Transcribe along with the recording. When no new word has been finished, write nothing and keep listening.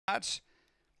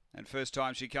And first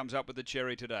time she comes up with the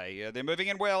cherry today. They're moving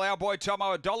in well. Our boy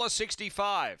Tomo,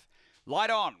 $1.65. Light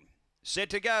on. Set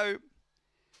to go.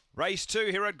 Race 2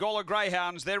 here at Gawler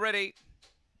Greyhounds. They're ready.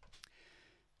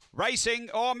 Racing,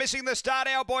 missing the start,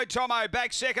 our boy Tomo.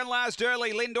 Back second last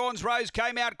early. Lindorn's Rose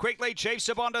came out quickly. Chief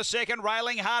Sabonda second,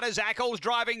 railing hard as Ackles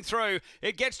driving through.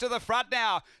 It gets to the front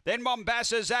now. Then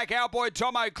Mombasa Zach, our boy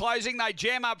Tomo closing. They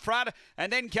jam up front.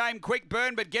 And then came Quick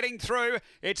Burn, but getting through.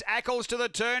 It's Ackles to the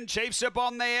turn. Chief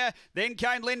Sabon there. Then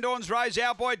came Lindorn's Rose,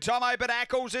 our boy Tomo. But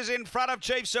Ackles is in front of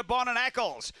Chief Sabon and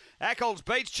Ackles. Ackles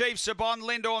beats Chief Sabon,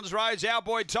 Lindorn's Rose, our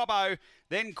boy Tomo.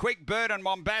 Then Quick Burn and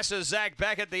Mombasa Zach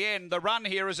back at the end. The run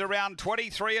here is around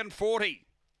 23 and 40.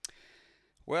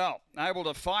 Well, able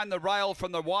to find the rail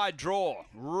from the wide draw.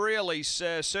 Really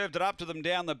served it up to them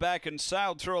down the back and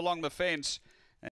sailed through along the fence.